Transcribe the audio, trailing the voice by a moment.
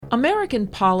American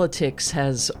politics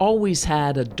has always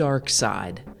had a dark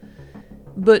side.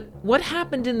 But what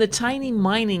happened in the tiny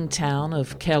mining town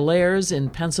of Kellears in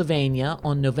Pennsylvania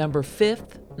on November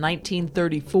 5th,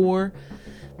 1934,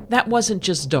 that wasn't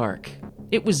just dark.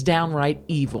 It was downright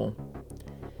evil.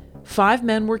 5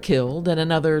 men were killed and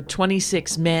another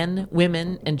 26 men,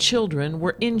 women, and children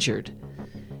were injured.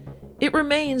 It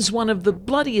remains one of the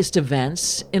bloodiest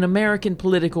events in American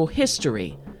political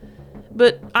history.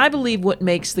 But I believe what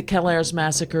makes the Kellears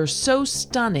Massacre so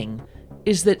stunning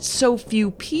is that so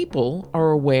few people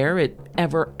are aware it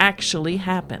ever actually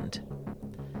happened.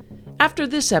 After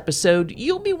this episode,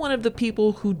 you'll be one of the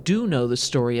people who do know the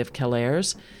story of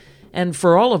Kellears, and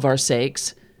for all of our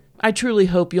sakes, I truly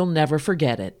hope you'll never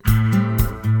forget it.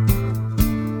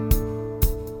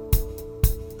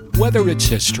 Whether it's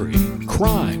history,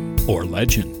 crime, or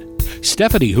legend,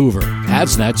 Stephanie Hoover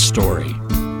has that story.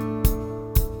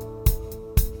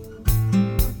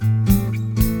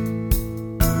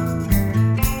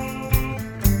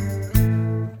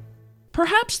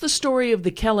 Perhaps the story of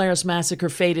the Kellears Massacre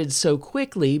faded so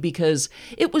quickly because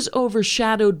it was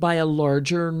overshadowed by a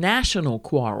larger national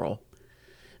quarrel.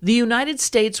 The United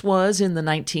States was, in the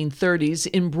 1930s,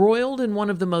 embroiled in one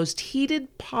of the most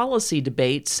heated policy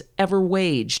debates ever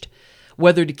waged,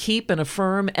 whether to keep and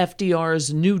affirm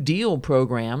FDR's New Deal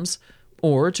programs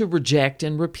or to reject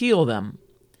and repeal them.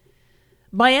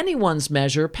 By anyone's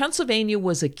measure, Pennsylvania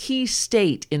was a key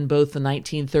state in both the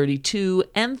 1932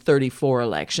 and 34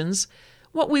 elections,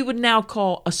 what we would now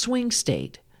call a swing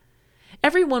state.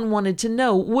 Everyone wanted to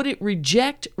know, would it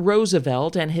reject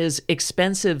Roosevelt and his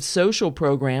expensive social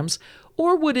programs,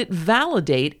 or would it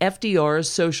validate FDR's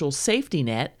social safety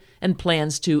net and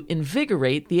plans to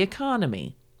invigorate the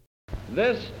economy?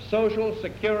 This Social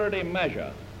Security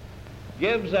measure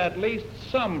gives at least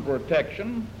some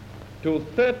protection to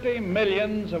 30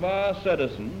 million of our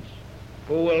citizens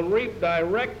who will reap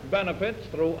direct benefits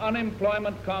through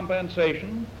unemployment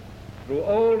compensation, through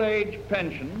old age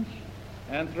pensions,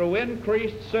 and through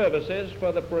increased services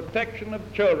for the protection of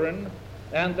children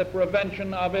and the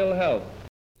prevention of ill health.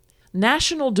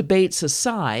 National debates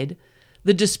aside,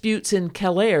 the disputes in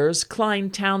Kellears, Klein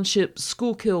Township,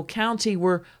 Schuylkill County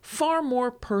were far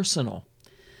more personal.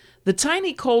 The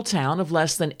tiny coal town of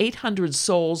less than 800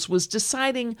 souls was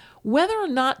deciding whether or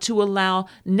not to allow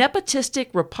nepotistic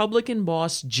Republican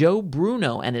boss Joe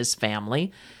Bruno and his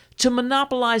family to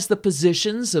monopolize the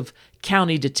positions of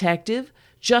county detective,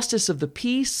 justice of the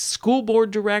peace, school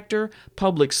board director,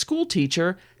 public school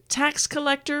teacher, tax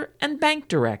collector, and bank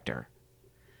director.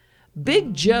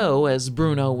 Big Joe, as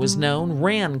Bruno was known,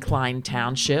 ran Klein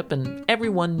Township, and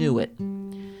everyone knew it.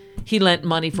 He lent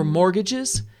money for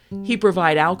mortgages. He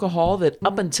provided alcohol that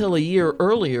up until a year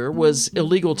earlier was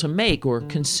illegal to make or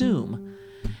consume.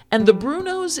 And the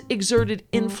Brunos exerted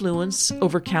influence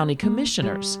over county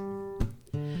commissioners.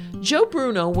 Joe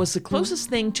Bruno was the closest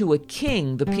thing to a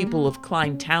king the people of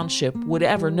Klein Township would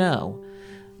ever know.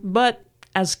 But,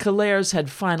 as Kellears had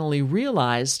finally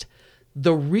realized,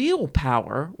 the real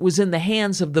power was in the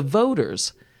hands of the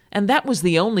voters, and that was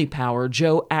the only power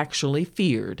Joe actually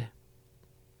feared.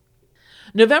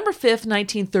 November 5th,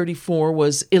 1934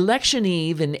 was election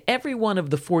eve in every one of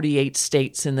the 48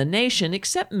 states in the nation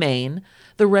except Maine,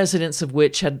 the residents of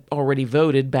which had already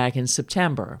voted back in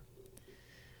September.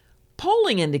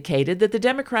 Polling indicated that the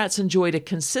Democrats enjoyed a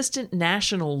consistent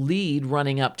national lead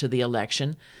running up to the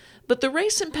election, but the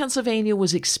race in Pennsylvania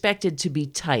was expected to be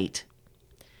tight.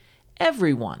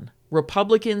 Everyone,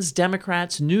 Republicans,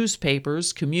 Democrats,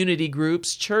 newspapers, community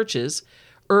groups, churches,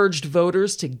 urged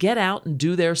voters to get out and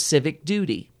do their civic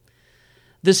duty.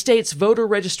 The state's voter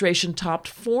registration topped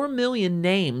 4 million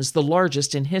names, the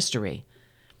largest in history.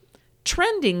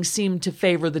 Trending seemed to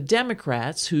favor the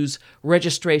Democrats, whose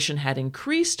registration had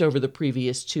increased over the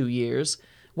previous 2 years,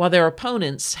 while their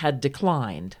opponents had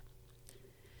declined.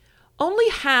 Only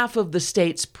half of the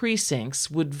state's precincts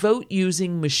would vote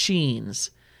using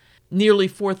machines. Nearly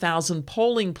 4,000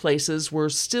 polling places were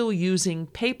still using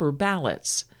paper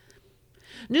ballots.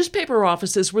 Newspaper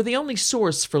offices were the only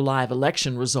source for live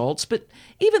election results, but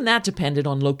even that depended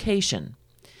on location.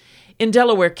 In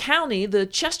Delaware County, the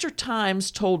Chester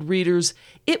Times told readers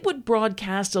it would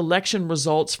broadcast election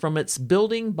results from its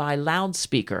building by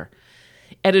loudspeaker.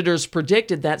 Editors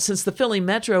predicted that since the Philly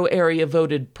metro area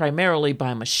voted primarily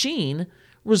by machine,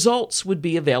 results would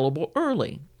be available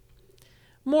early.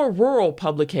 More rural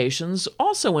publications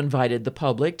also invited the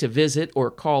public to visit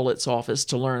or call its office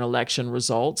to learn election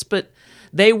results, but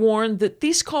they warned that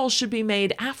these calls should be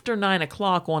made after 9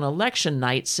 o'clock on election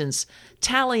night since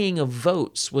tallying of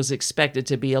votes was expected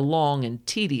to be a long and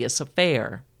tedious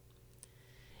affair.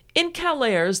 In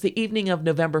Calairs, the evening of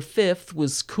November 5th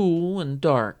was cool and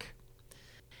dark.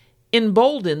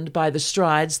 Emboldened by the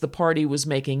strides the party was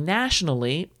making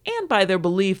nationally, and by their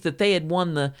belief that they had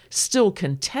won the still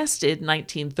contested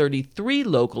 1933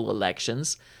 local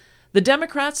elections, the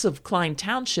Democrats of Klein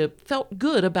Township felt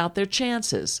good about their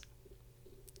chances.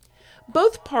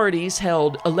 Both parties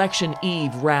held election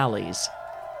eve rallies.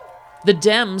 The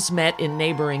Dems met in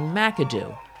neighboring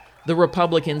McAdoo. The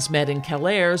Republicans met in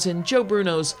Calairs in Joe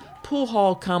Bruno's pool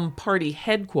hall cum party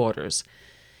headquarters.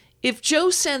 If Joe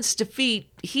sensed defeat,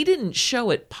 he didn't show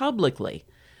it publicly,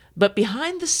 but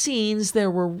behind the scenes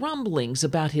there were rumblings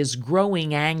about his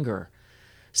growing anger.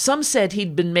 Some said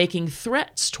he'd been making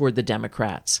threats toward the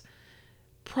Democrats.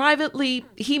 Privately,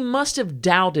 he must have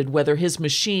doubted whether his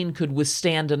machine could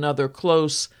withstand another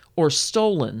close or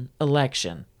stolen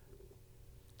election.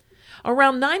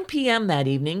 Around 9 p.m. that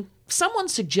evening, someone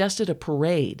suggested a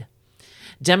parade.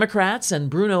 Democrats and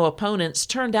Bruno opponents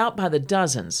turned out by the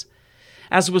dozens.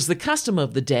 As was the custom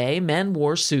of the day, men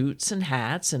wore suits and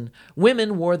hats, and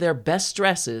women wore their best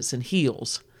dresses and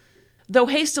heels. Though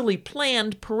hastily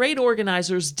planned, parade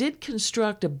organizers did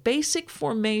construct a basic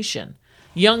formation.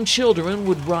 Young children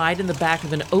would ride in the back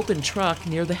of an open truck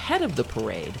near the head of the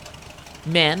parade.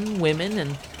 Men, women,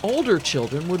 and older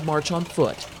children would march on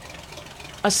foot.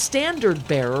 A standard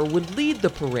bearer would lead the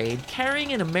parade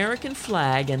carrying an American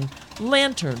flag, and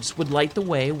lanterns would light the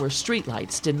way where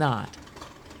streetlights did not.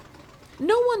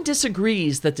 No one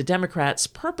disagrees that the Democrats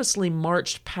purposely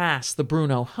marched past the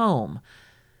Bruno home.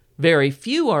 Very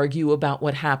few argue about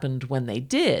what happened when they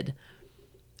did.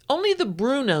 Only the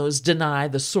Brunos deny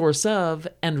the source of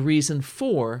and reason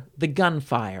for the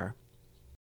gunfire.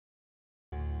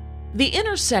 The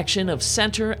intersection of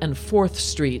Center and 4th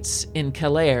Streets in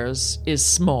Calairs is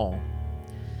small.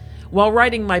 While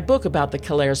writing my book about the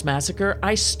Calairs massacre,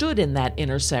 I stood in that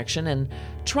intersection and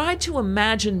tried to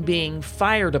imagine being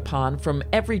fired upon from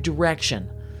every direction.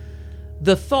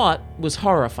 The thought was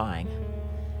horrifying.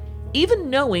 Even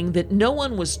knowing that no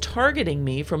one was targeting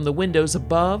me from the windows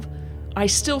above, I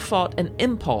still fought an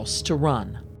impulse to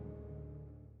run.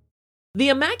 The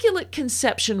Immaculate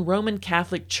Conception Roman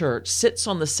Catholic Church sits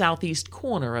on the southeast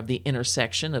corner of the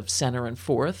intersection of Center and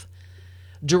 4th.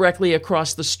 Directly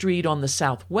across the street on the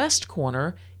southwest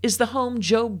corner is the home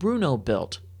Joe Bruno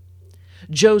built.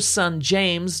 Joe's son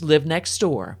James lived next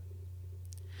door.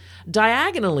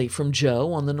 Diagonally from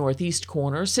Joe on the northeast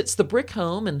corner sits the brick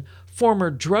home and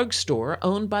former drugstore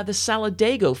owned by the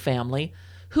Saladego family,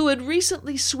 who had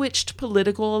recently switched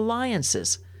political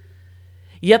alliances.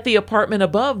 Yet the apartment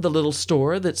above the little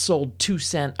store that sold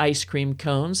 2-cent ice cream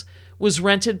cones was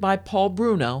rented by Paul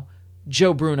Bruno,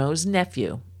 Joe Bruno's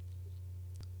nephew.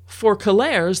 For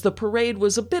Calairs, the parade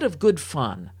was a bit of good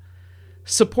fun.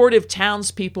 Supportive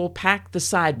townspeople packed the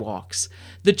sidewalks.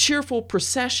 The cheerful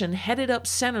procession headed up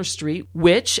Center Street,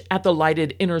 which, at the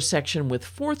lighted intersection with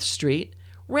 4th Street,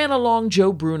 ran along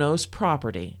Joe Bruno's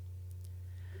property.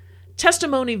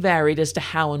 Testimony varied as to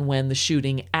how and when the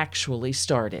shooting actually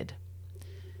started.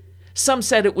 Some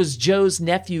said it was Joe's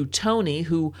nephew Tony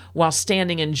who, while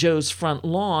standing in Joe's front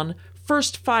lawn,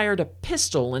 first fired a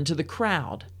pistol into the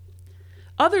crowd.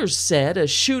 Others said a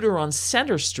shooter on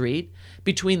Center Street,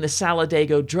 between the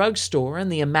Saladego drugstore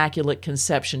and the Immaculate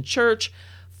Conception Church,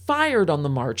 fired on the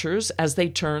marchers as they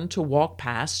turned to walk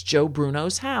past Joe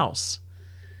Bruno's house.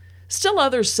 Still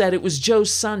others said it was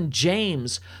Joe's son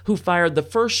James who fired the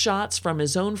first shots from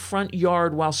his own front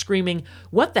yard while screaming,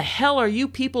 "What the hell are you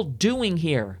people doing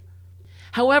here?"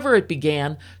 However it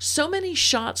began, so many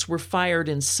shots were fired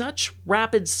in such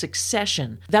rapid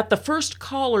succession that the first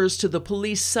callers to the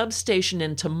police substation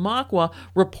in Tamaqua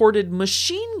reported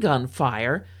machine gun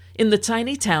fire in the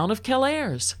tiny town of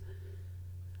Calairs.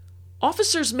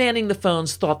 Officers manning the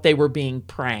phones thought they were being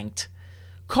pranked.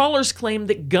 Callers claimed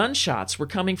that gunshots were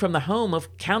coming from the home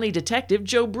of County Detective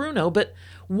Joe Bruno, but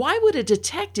why would a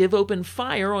detective open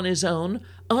fire on his own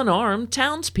unarmed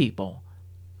townspeople?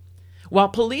 While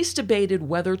police debated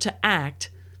whether to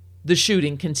act, the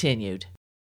shooting continued.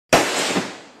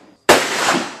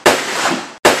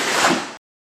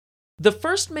 The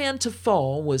first man to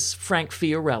fall was Frank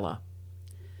Fiorella.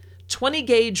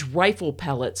 20-gauge rifle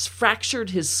pellets fractured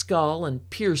his skull and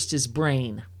pierced his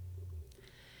brain.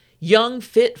 Young,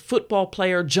 fit football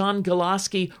player John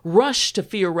Golaski rushed to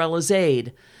Fiorella's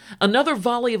aid. Another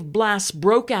volley of blasts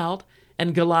broke out,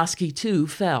 and Golaski too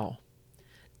fell.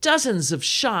 Dozens of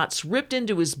shots ripped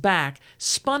into his back,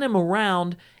 spun him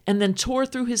around, and then tore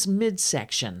through his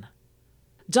midsection.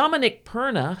 Dominic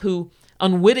Perna, who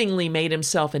unwittingly made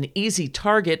himself an easy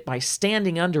target by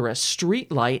standing under a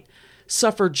streetlight,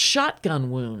 suffered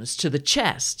shotgun wounds to the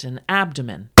chest and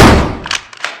abdomen.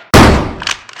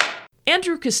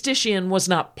 Andrew Castician was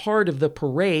not part of the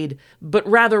parade, but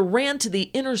rather ran to the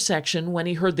intersection when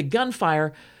he heard the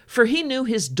gunfire, for he knew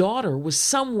his daughter was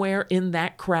somewhere in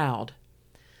that crowd.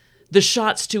 The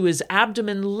shots to his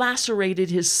abdomen lacerated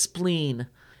his spleen.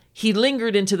 He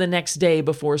lingered into the next day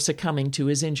before succumbing to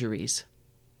his injuries.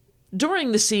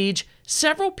 During the siege,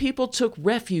 several people took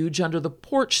refuge under the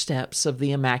porch steps of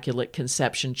the Immaculate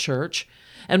Conception Church,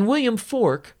 and William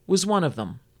Fork was one of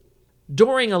them.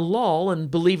 During a lull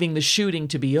and believing the shooting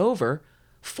to be over,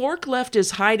 Fork left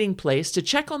his hiding place to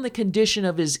check on the condition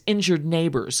of his injured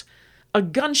neighbors. A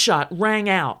gunshot rang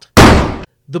out.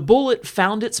 The bullet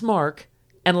found its mark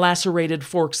and lacerated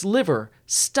Fork's liver,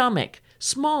 stomach,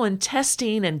 small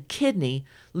intestine, and kidney,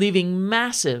 leaving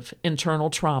massive internal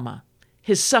trauma.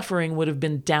 His suffering would have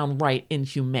been downright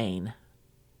inhumane.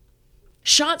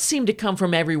 Shots seemed to come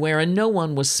from everywhere, and no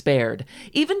one was spared.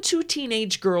 Even 2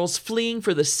 teenage girls fleeing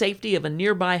for the safety of a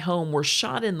nearby home were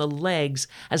shot in the legs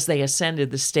as they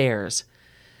ascended the stairs.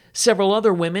 Several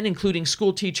other women, including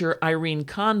schoolteacher Irene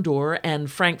Condor and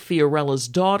Frank Fiorella's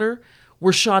daughter,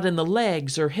 were shot in the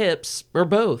legs or hips, or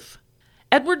both.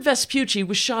 Edward Vespucci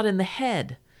was shot in the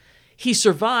head. He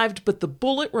survived, but the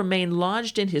bullet remained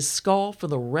lodged in his skull for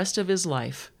the rest of his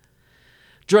life.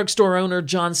 Drugstore owner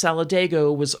John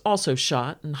Saladego was also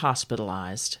shot and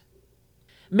hospitalized.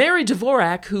 Mary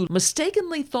Dvorak, who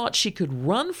mistakenly thought she could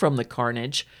run from the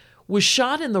carnage, was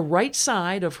shot in the right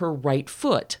side of her right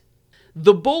foot.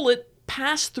 The bullet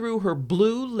passed through her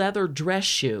blue leather dress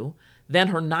shoe, then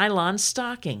her nylon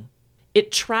stocking.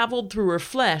 It traveled through her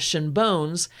flesh and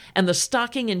bones and the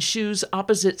stocking and shoe's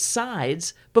opposite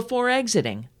sides before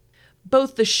exiting.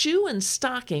 Both the shoe and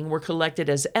stocking were collected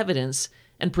as evidence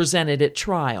and presented at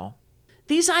trial.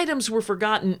 These items were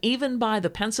forgotten even by the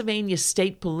Pennsylvania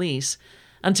State Police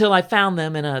until I found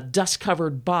them in a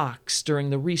dust-covered box during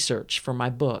the research for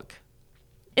my book.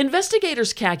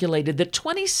 Investigators calculated that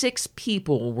 26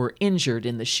 people were injured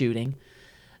in the shooting,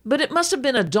 but it must have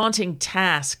been a daunting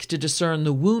task to discern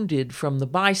the wounded from the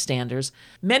bystanders,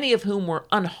 many of whom were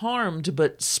unharmed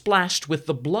but splashed with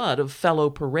the blood of fellow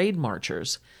parade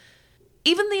marchers.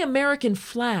 Even the American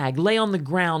flag lay on the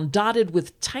ground dotted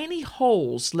with tiny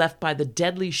holes left by the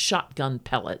deadly shotgun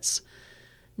pellets.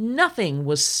 Nothing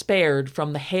was spared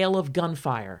from the hail of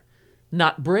gunfire,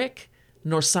 not brick,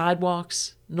 nor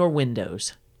sidewalks, nor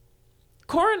windows.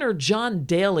 Coroner John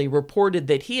Daly reported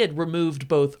that he had removed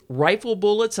both rifle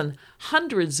bullets and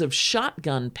hundreds of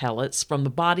shotgun pellets from the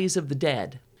bodies of the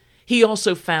dead. He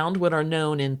also found what are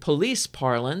known in police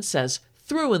parlance as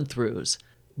through-and-throughs,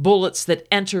 bullets that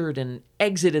entered and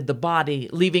exited the body,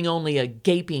 leaving only a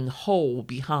gaping hole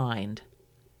behind.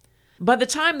 By the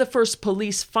time the first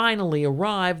police finally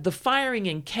arrived, the firing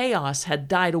and chaos had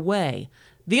died away.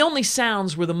 The only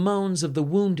sounds were the moans of the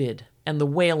wounded and the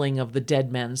wailing of the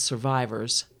dead men's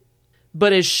survivors.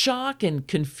 But as shock and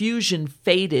confusion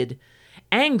faded,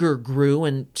 anger grew,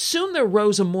 and soon there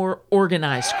rose a more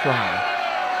organized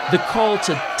cry, the call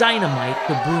to dynamite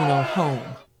the Bruno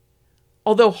home.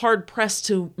 Although hard-pressed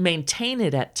to maintain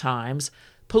it at times,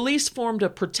 police formed a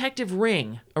protective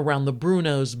ring around the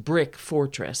Bruno's brick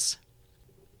fortress.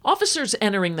 Officers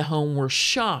entering the home were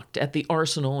shocked at the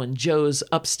arsenal in Joe's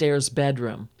upstairs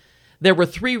bedroom. There were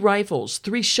 3 rifles,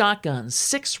 3 shotguns,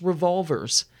 6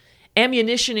 revolvers.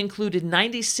 Ammunition included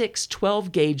 96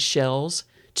 12-gauge shells,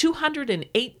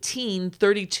 218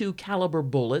 .32 caliber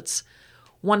bullets,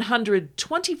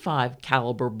 125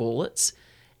 caliber bullets,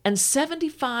 and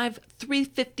 75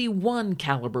 .351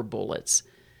 caliber bullets.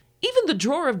 Even the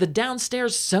drawer of the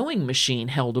downstairs sewing machine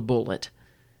held a bullet.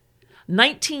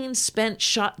 19 spent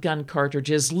shotgun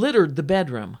cartridges littered the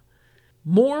bedroom.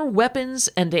 More weapons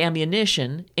and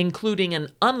ammunition, including an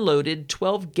unloaded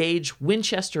 12-gauge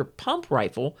Winchester pump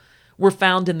rifle, were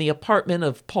found in the apartment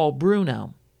of Paul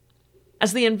Bruno.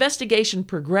 As the investigation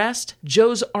progressed,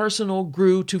 Joe's arsenal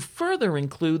grew to further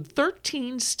include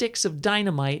 13 sticks of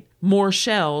dynamite, more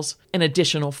shells, and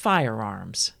additional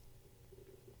firearms.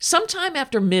 Sometime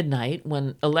after midnight,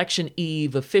 when Election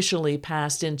Eve officially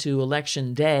passed into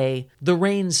Election Day, the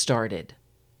rain started.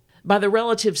 By the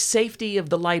relative safety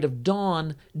of the light of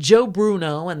dawn, Joe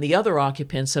Bruno and the other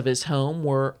occupants of his home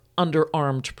were, under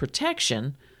armed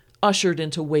protection, ushered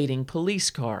into waiting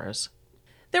police cars.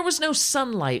 There was no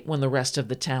sunlight when the rest of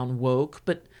the town woke,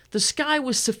 but the sky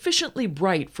was sufficiently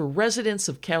bright for residents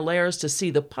of Calairs to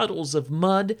see the puddles of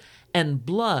mud and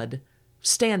blood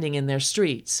standing in their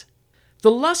streets. The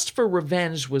lust for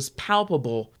revenge was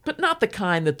palpable, but not the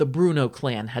kind that the Bruno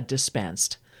clan had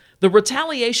dispensed. The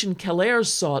retaliation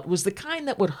Calairs sought was the kind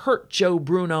that would hurt Joe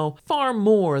Bruno far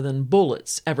more than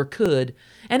bullets ever could,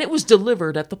 and it was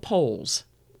delivered at the polls.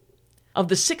 Of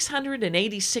the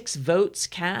 686 votes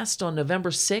cast on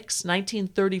November 6,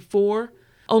 1934,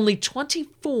 only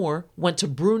 24 went to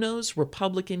Bruno's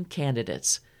Republican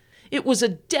candidates. It was a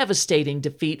devastating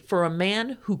defeat for a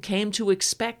man who came to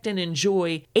expect and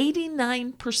enjoy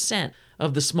 89%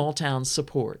 of the small town's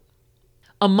support.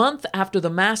 A month after the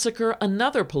massacre,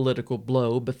 another political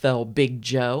blow befell Big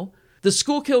Joe. The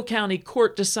Schuylkill County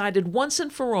Court decided once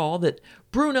and for all that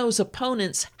Bruno's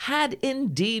opponents had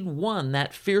indeed won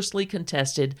that fiercely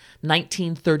contested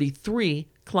 1933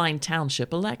 Klein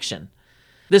Township election.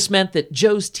 This meant that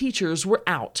Joe's teachers were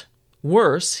out.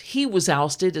 Worse, he was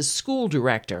ousted as school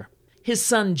director. His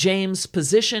son James'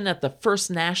 position at the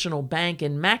First National Bank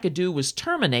in McAdoo was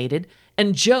terminated,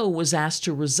 and Joe was asked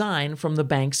to resign from the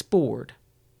bank's board.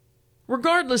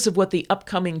 Regardless of what the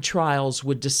upcoming trials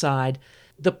would decide,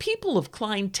 the people of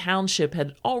Klein Township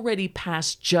had already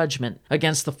passed judgment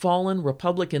against the fallen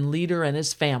Republican leader and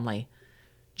his family.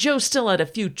 Joe still had a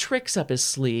few tricks up his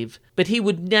sleeve, but he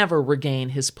would never regain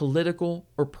his political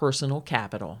or personal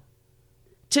capital.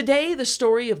 Today, the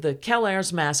story of the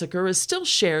Kelleher's massacre is still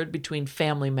shared between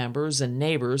family members and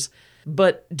neighbors,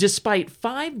 but despite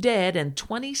 5 dead and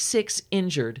 26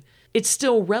 injured, it's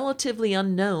still relatively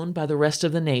unknown by the rest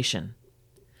of the nation.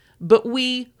 But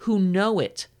we who know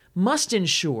it must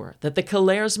ensure that the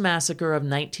Kelleher's massacre of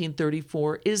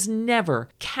 1934 is never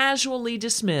casually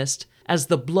dismissed as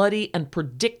the bloody and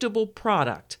predictable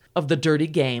product of the dirty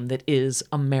game that is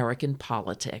American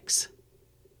politics.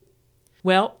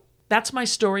 Well, that's my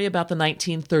story about the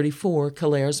 1934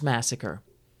 Kelleher's massacre.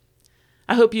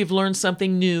 I hope you've learned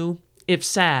something new, if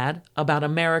sad, about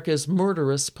America's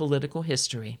murderous political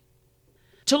history.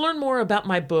 To learn more about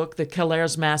my book, The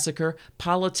Kelleher's Massacre,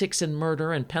 Politics and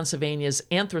Murder in Pennsylvania's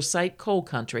Anthracite Coal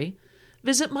Country,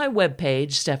 visit my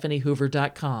webpage,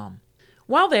 stephaniehoover.com.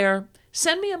 While there,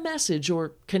 send me a message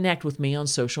or connect with me on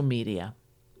social media.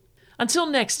 Until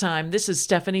next time, this is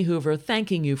Stephanie Hoover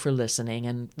thanking you for listening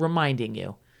and reminding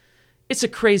you, it's a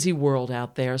crazy world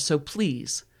out there, so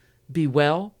please, be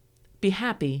well, be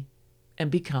happy,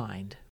 and be kind.